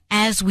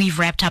as we've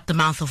wrapped up the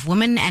Month of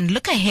Women and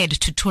look ahead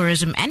to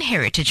Tourism and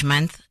Heritage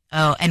Month,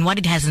 and what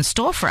it has in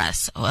store for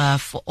us,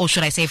 or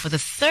should I say for the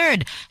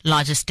third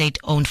largest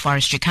state-owned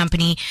forestry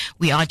company,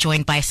 we are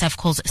joined by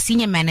SAFCOL's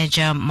Senior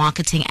Manager,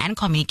 Marketing and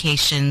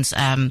Communications.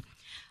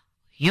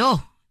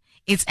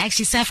 It's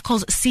actually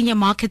SAFCOL's Senior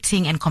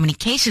Marketing and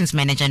Communications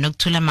Manager,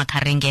 Nokuthula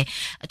Makarenge,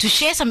 to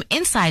share some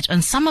insight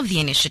on some of the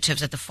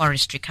initiatives that the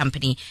forestry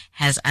company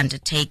has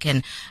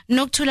undertaken.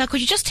 Nokuthula, could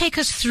you just take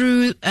us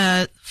through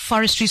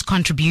forestry's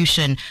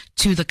contribution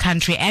to the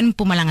country and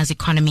Mpumalanga's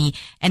economy,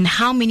 and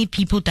how many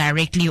people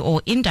directly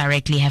or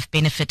indirectly have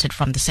benefited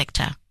from the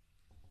sector?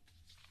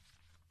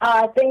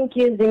 Thank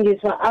you,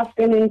 Zingisa.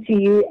 Afternoon to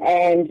you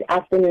and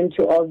afternoon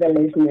to all the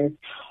listeners.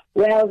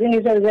 Well,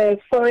 Zingisa, the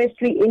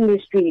forestry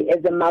industry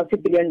is a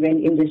multi-billion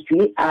rand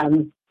industry,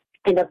 and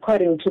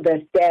according to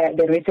the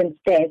recent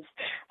stats,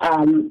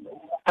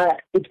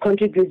 it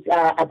contributes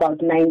about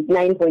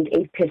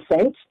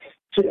 9.8%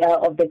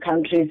 of the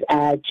country's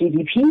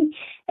GDP,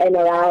 and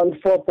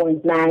around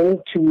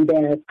 4.9% to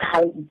the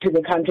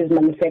country's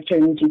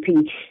manufacturing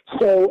GDP.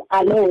 So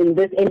alone,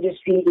 this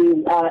industry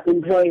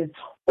employs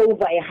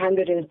over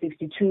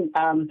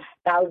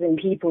 162,000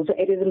 people. So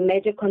it is a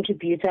major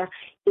contributor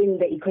in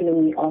the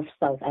economy of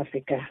South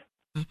Africa.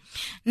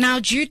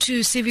 Now, due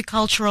to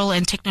civicultural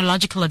and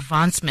technological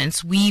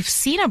advancements, we've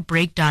seen a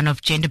breakdown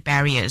of gender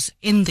barriers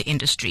in the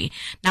industry.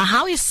 Now,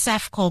 how is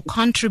SAFCOL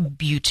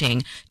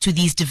contributing to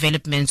these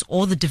developments,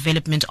 or the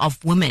development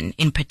of women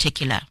in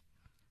particular?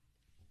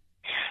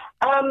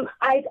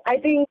 I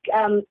think,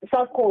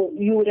 SAFCOL,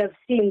 you would have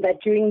seen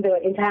that during the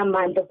entire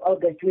month of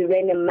August, we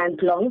ran a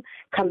month-long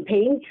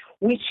campaign,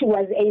 which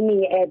was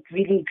aiming at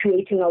really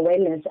creating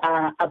awareness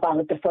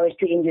about the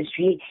forestry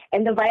industry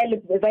and the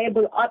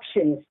viable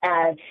options.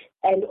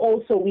 And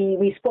also,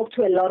 we spoke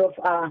to a lot of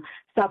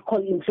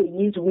SAFCOL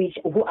employees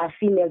who are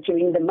female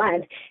during the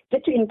month,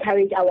 just to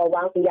encourage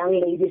our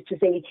young ladies to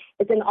say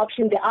it's an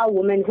option. There are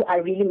women who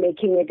are really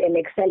making it and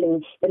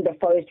excelling in the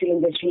forestry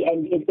industry,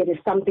 and it is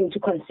something to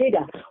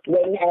consider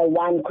when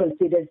one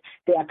considers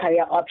their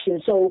career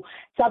options. So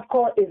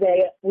SAFCOL is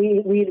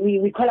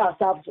we call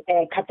ourselves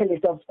a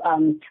catalyst of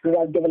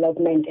rural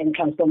development and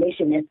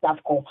transformation at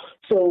SAFCOL.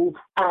 So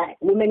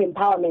women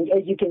empowerment,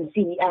 as you can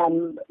see,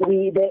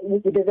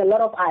 there's a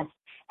lot of us.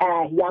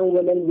 Young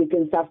women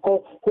within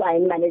SAFCOL who are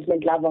in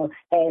management level.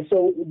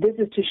 So this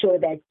is to show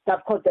that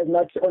SAFCOL does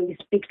not only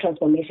speak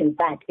transformation,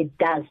 but it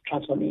does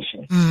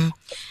transformation.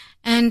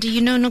 And,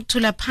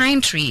 Nokuthula,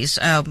 pine trees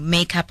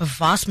make up a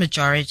vast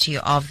majority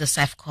of the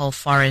SAFCOL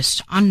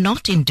forest, are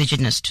not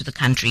indigenous to the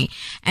country.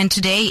 And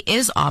today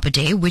is Arbor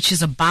Day, which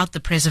is about the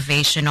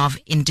preservation of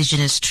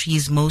indigenous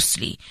trees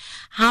mostly.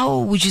 How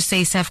would you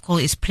say SAFCOL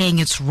is playing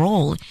its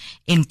role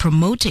in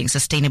promoting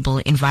sustainable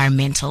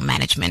environmental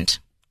management?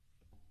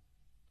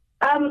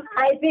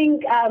 I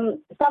think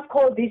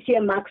SAFCOL this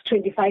year marks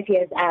 25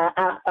 years,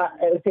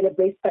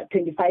 celebrates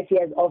 25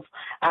 years of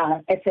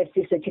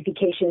FSC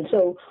certification.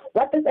 So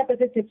what this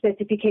FSC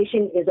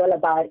certification is all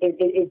about is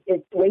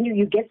when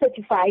you get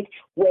certified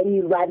when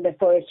you run the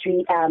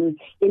forestry in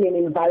an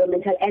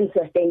environmental and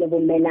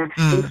sustainable manner,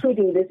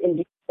 including this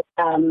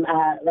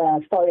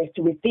forest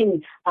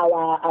within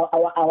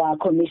our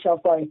commercial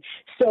forest.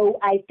 So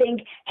I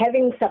think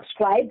having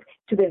subscribed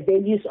to the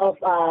values of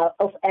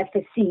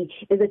FSC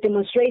is a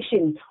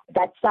demonstration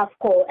that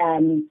SAFCOL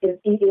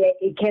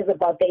it cares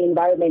about the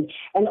environment.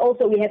 And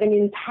also we have an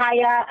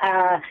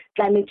entire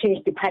climate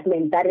change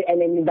department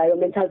and an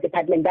environmental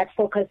department that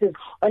focuses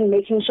on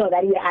making sure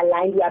that we are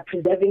aligned, we are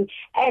preserving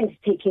and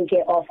taking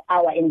care of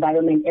our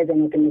environment as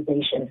an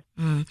organization.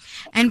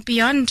 And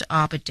beyond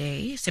Arbor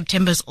Day,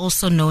 September is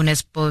also known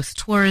as both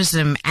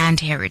Tourism and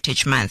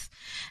Heritage Month.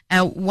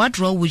 What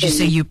role would you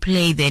say you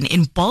play then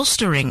in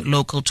bolstering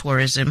local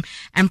tourism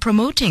and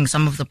promoting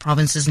some of the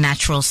province's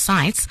natural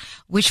sites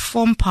which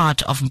form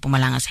part of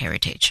Mpumalanga's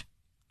heritage?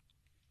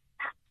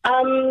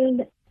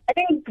 I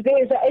think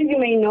as you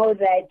may know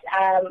that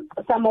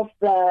some of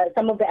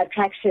the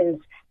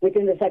attractions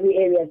within the Sabi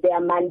areas they are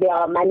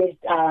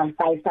managed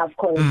by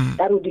SAFCOL.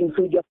 That would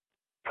include your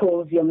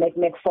pools, your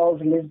Macmac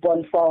Falls,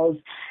 Lisbon Falls,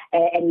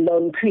 and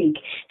Lone Creek.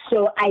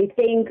 So I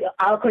think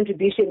our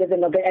contribution as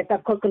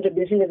SAFCOL's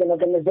contribution as an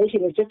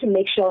organization is just to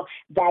make sure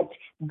that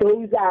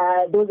those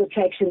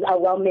attractions are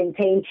well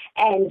maintained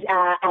and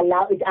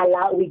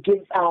we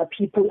give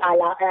people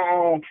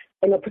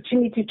an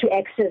opportunity to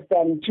access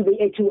them, to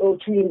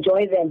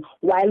enjoy them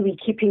while we're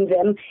keeping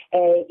them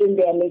in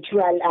their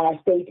natural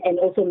state and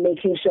also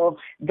making sure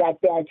that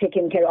they are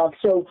taken care of.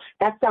 So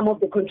that's some of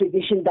the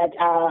contribution that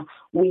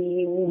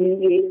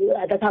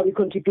that's how we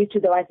contribute to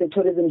the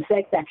tourism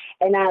sector.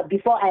 And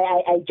before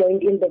I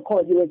joined in the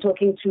call, you were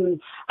talking to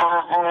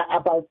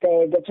about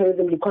the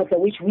tourism recorder,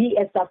 which we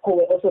as SAFCOL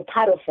were also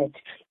part of it.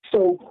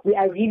 So we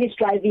are really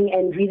striving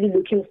and really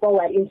looking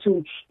forward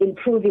into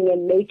improving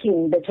and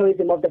making the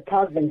tourism of the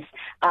province,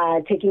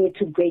 taking it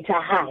to greater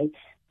heights.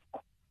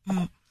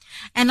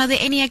 And are there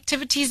any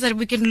activities that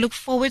we can look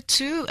forward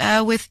to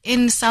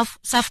within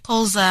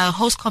SAFCOL's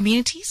host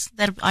communities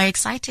that are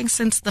exciting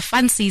since the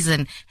fun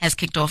season has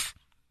kicked off?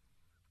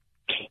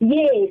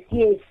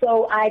 Yes.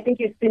 So I think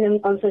you've seen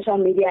on social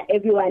media,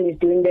 everyone is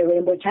doing the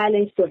Rainbow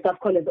Challenge. So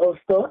SAFCOL has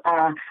also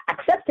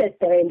accepted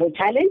the Rainbow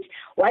Challenge.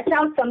 Watch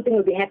out, something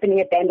will be happening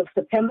at the end of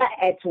September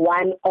at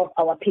one of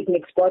our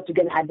picnic spots. You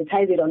can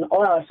advertise it on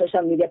all our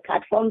social media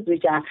platforms,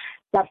 which are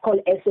SAFCOL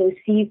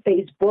SOC,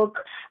 Facebook,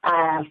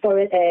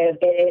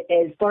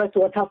 Forest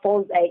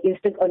Waterfalls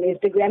on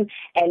Instagram,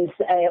 and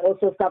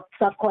also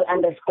SAFCOL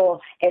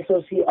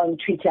 _SOC on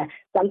Twitter.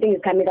 Something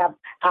is coming up.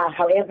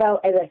 However,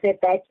 as I said,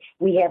 that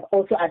we have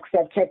also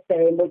accepted the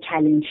Rainbow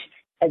Challenge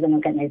as an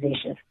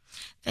organization.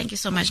 Thank you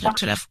so much,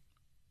 Dr.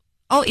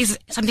 Oh, is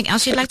something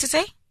else you'd like to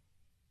say?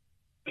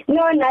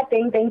 No,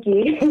 nothing. Thank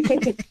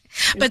you.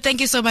 But thank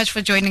you so much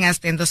for joining us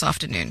then this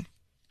afternoon.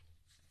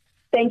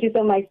 Thank you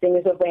so much,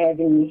 Dingiso, for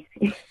having me.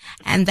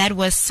 And that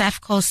was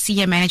SAFCOL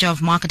Senior Manager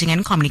of Marketing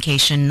and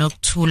Communication,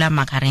 Nokuthula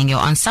Makarenge,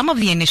 on some of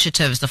the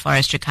initiatives the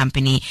forestry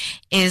company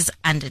is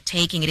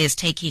undertaking. It is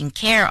taking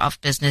care of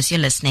business. You're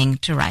listening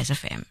to Rise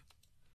FM.